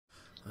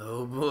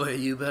boy,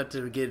 you about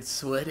to get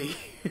sweaty.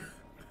 You're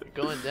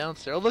going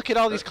downstairs. Oh, look at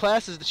all these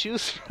classes to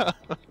choose from.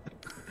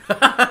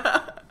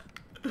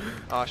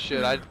 Oh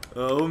shit!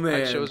 Oh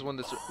man! I chose one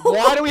that's.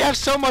 Why do we have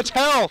so much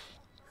health?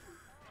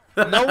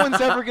 No one's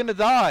ever gonna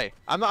die.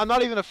 I'm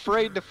not even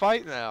afraid to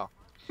fight now.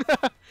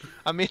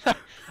 I mean,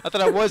 I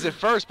thought I was at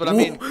first, but I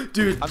mean,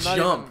 dude, I'm not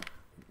jump!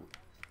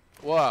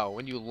 Even... Wow,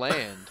 when you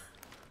land,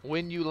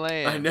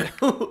 I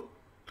know.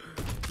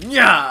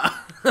 Yeah.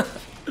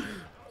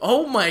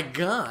 Oh my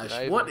gosh!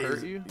 What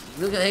is? You?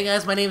 Look, hey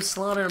guys, my name's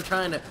Slaughter.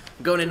 I'm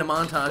going into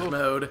montage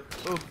mode.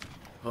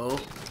 Oh.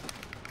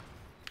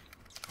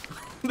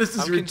 This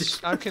is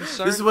ridiculous. I'm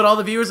concerned. This is what all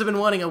the viewers have been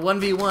wanting, a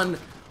 1v1.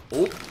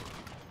 Oh.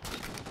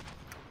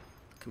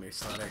 Come here,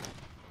 Slaughter.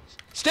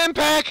 Stim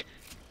pack!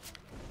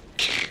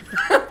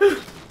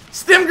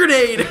 Stim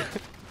grenade!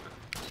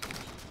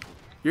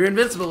 You're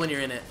invincible when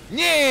you're in it.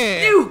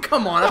 Yeah! Ew,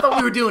 come on. I thought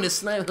we were doing a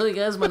snipe. Hey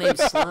guys, my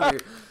name's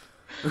Slaughter.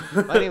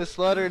 My name is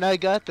Slaughter and I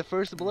got the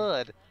first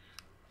blood.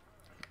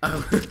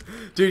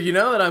 Dude, you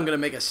know that I'm going to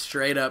make a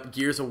straight up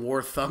Gears of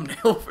War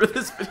thumbnail for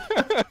this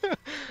video?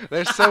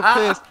 They're so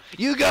pissed.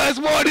 You guys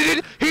wanted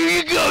it? Here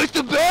you go. It's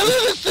the battle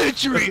of the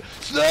century.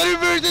 Slaughter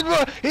versus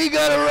Roar. He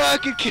got a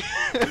rocket kid.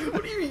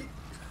 What do you mean?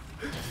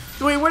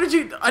 Wait, where did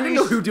you... I didn't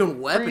know who were doing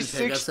weapon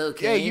pick. That's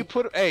okay. Yeah, you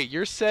put... Hey,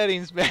 your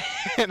settings, man.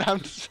 I'm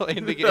just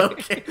playing the game.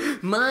 Okay.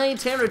 My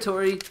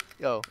territory.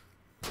 Yo.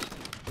 Are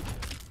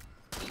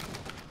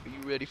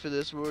you ready for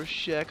this,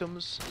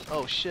 Rorshaq'ems?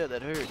 Oh, shit,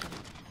 that hurt.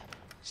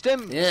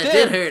 Stim! Yeah, Stim!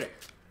 it did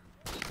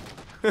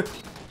hurt.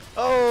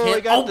 Oh, I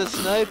got the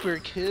sniper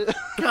kill.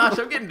 Gosh,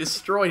 I'm getting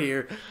destroyed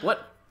here.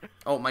 What?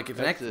 Oh, my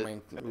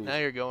connected. Now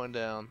you're going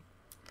down.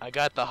 I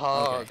got the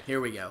hog. Okay, here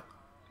we go.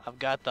 I've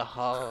got the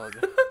hog.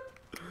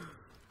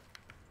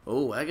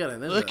 Oh, I got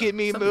it. Look at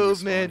me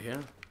move,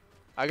 man.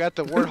 I got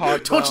the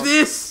warthog. Touch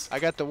this! I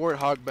got the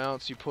warthog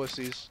bounce, you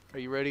pussies. Are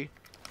you ready?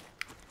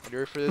 You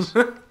ready for this?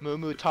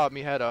 Moo taught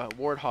me how to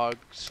warthog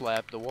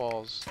slap the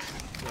walls.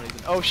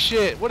 Oh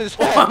shit! What is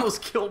that? Oh, I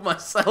almost killed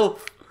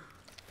myself.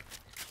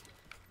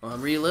 Well,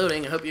 I'm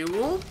reloading. I hope you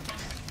will.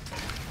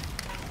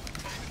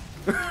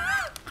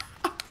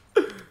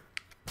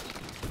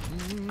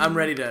 I'm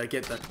ready to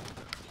get the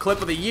clip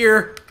of the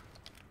year.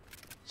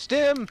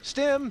 Stim!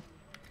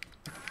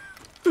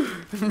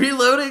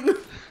 Reloading.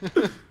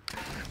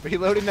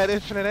 Reloading that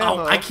infinite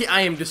ammo. Oh,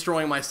 I am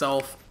destroying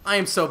myself. I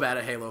am so bad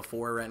at Halo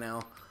 4 right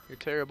now. You're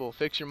terrible.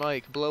 Fix your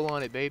mic. Blow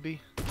on it, baby.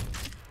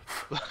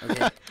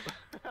 Okay.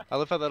 I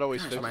love how that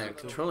always fixes My it.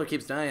 controller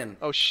keeps dying.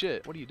 Oh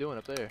shit! What are you doing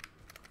up there?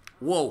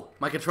 Whoa,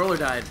 my controller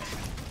died.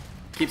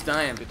 Keeps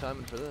dying. Good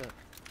timing for that.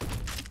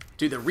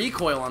 Dude, the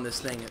recoil on this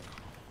thing.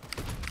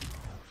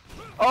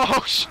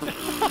 Oh shit!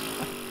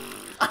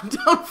 I'm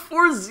down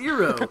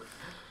 4-0.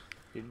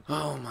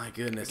 Oh my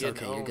goodness.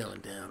 Okay, you're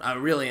going down. I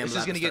really am. This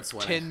is gonna get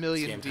 10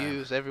 million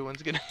views.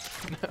 Everyone's gonna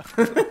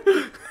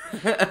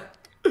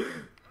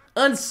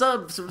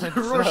unsub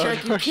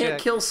Rorshaq. You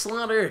can't kill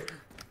Slaughter.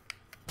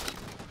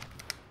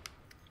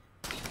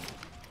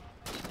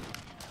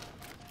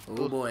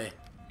 Oh boy.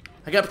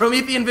 I got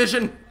Promethean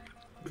vision.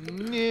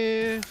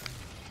 Yeah.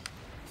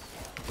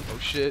 Oh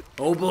shit.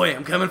 Oh boy,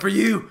 I'm coming for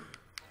you.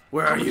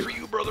 Where are you? For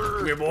you, brother.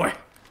 Come here, boy.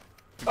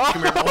 Oh.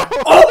 Come here, boy.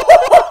 Oh!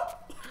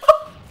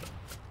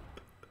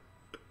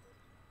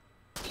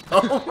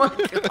 Oh my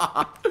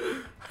god.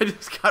 I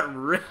just got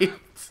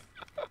raped.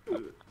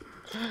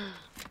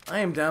 I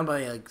am down by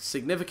a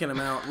significant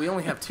amount. We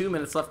only have 2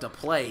 minutes left to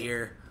play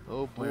here.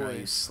 Oh boy. Where are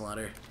you,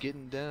 Slaughter?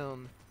 Getting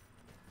down.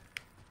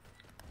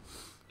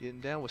 Getting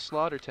down with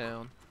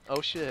Slaughtertown. Oh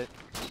shit.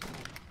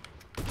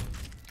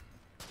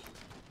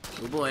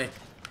 Oh boy.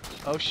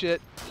 Oh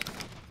shit.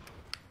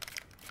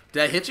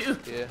 Did I hit you?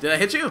 Yeah. Did I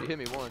hit you? You hit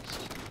me once.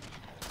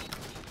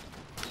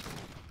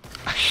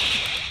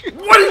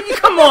 What are you?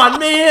 Come on,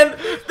 man!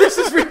 This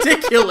is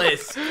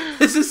ridiculous.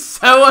 This is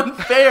so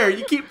unfair.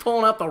 You keep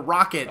pulling out the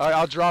rocket. Alright,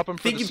 I'll drop him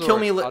for the sword. Kill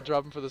me I'll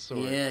drop him for the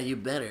sword. Yeah, you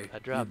better. I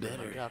dropped him.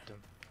 I dropped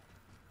him.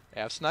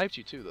 Yeah, I've sniped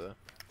you too, though.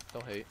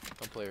 Don't hate.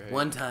 Don't player hate.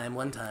 One time.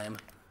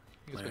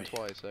 It's been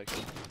twice,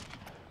 actually.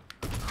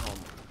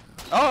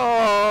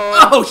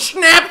 Oh! Oh,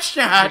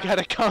 snapshot! I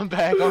gotta come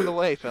back on the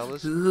way,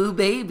 fellas. Ooh,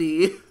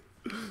 baby.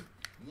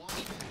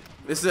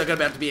 This is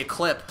gonna have to be a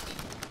clip.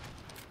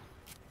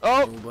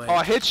 Oh! Boy. Oh,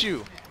 I hit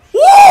you!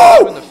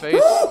 Woo! In the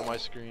face on my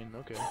screen.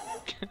 Okay.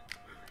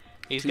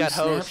 He's got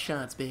host.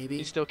 Snapshots, baby.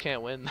 He still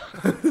can't win.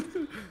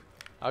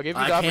 I'll give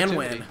you the I opportunity. can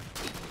win.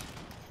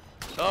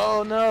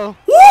 Oh no!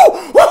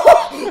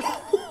 Woo!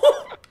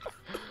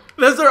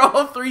 Those are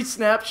all 3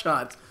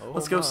 snapshots. Oh,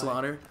 Let's go, my.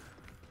 Slaughter.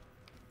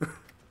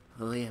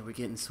 Oh yeah, we're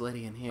getting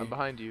sweaty in here. I'm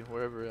behind you,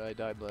 wherever I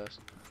died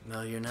last.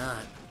 No, you're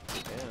not.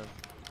 Damn.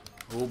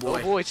 Oh boy.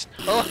 Oh boy.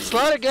 Oh,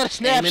 Slaughter got a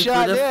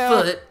snapshot for the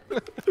now. foot.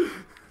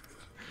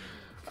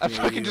 I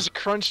fucking just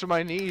crunched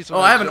my knees. Oh,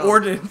 I have an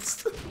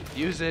ordnance.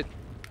 Use it.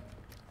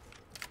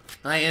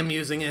 I am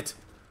using it.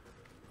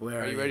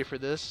 Where are you ready for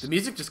this? The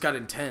music just got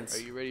intense.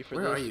 Are you ready for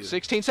Where this? are you?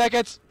 16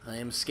 seconds. I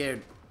am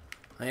scared.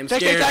 I am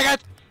 16 scared.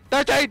 seconds.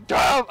 13,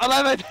 12,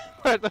 11.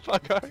 Where the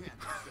fuck are you?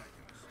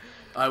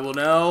 I will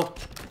know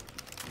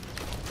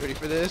Ready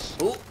for this?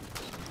 Oh.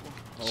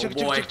 Oh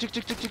boy.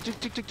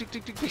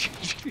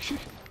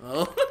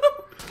 Oh.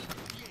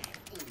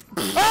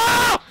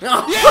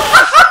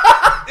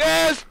 Oh!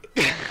 Yes!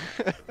 Yes!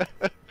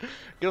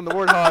 Get on the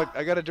Warthog.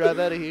 I gotta drive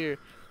out of here.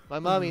 My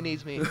mommy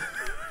needs me.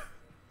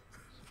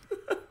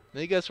 Thank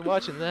you guys for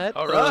watching that.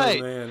 All right.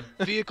 Oh, man.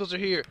 Vehicles are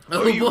here.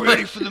 Oh, are you boy.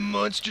 ready for the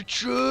monster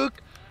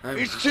truck?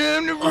 It's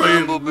time to I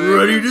am rumble, baby.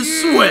 ready to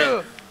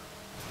sweat.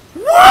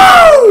 Woo!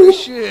 Woo!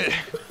 Shit.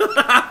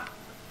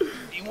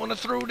 You wanna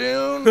throw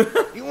down?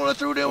 You wanna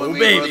throw down with me,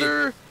 baby.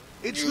 brother?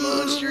 It's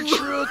monster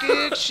truck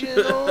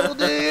action all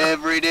day,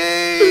 every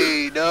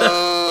day.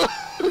 No.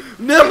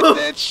 No. Get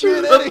that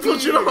shit I'm out of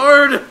pushing here.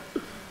 hard.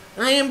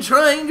 I am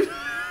trying.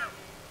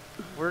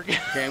 We're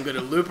Okay, I'm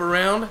gonna loop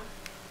around.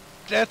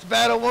 Death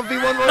battle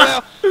 1v1 right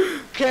now.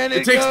 Can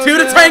It it takes go 2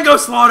 to down? tango,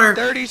 Slaughter.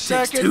 30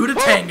 seconds. Takes 2 to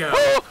tango.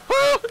 Woo!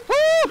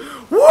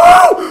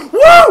 Woo!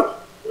 Woo!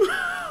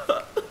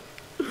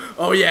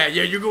 Oh yeah,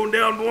 you're going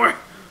down, boy.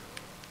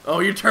 Oh,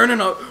 you're turning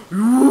up.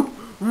 Woo!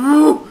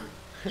 Woo!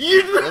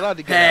 We're allowed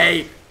to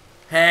get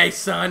Hey,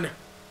 son.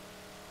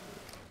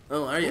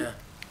 Oh, are you?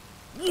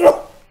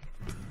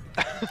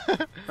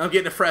 I'm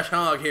getting a fresh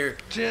hog here.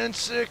 10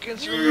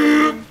 seconds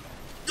remaining.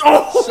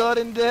 Oh!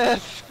 Sudden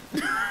death.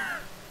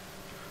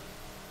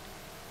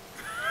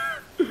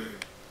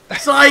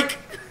 Psych!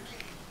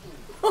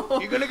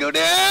 You're gonna go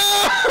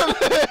down.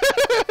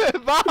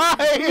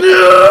 Bye.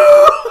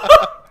 No!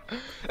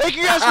 Thank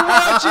you guys for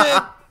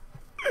watching.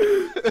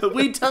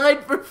 We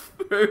tied for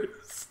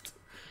first.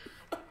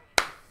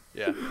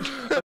 Yeah.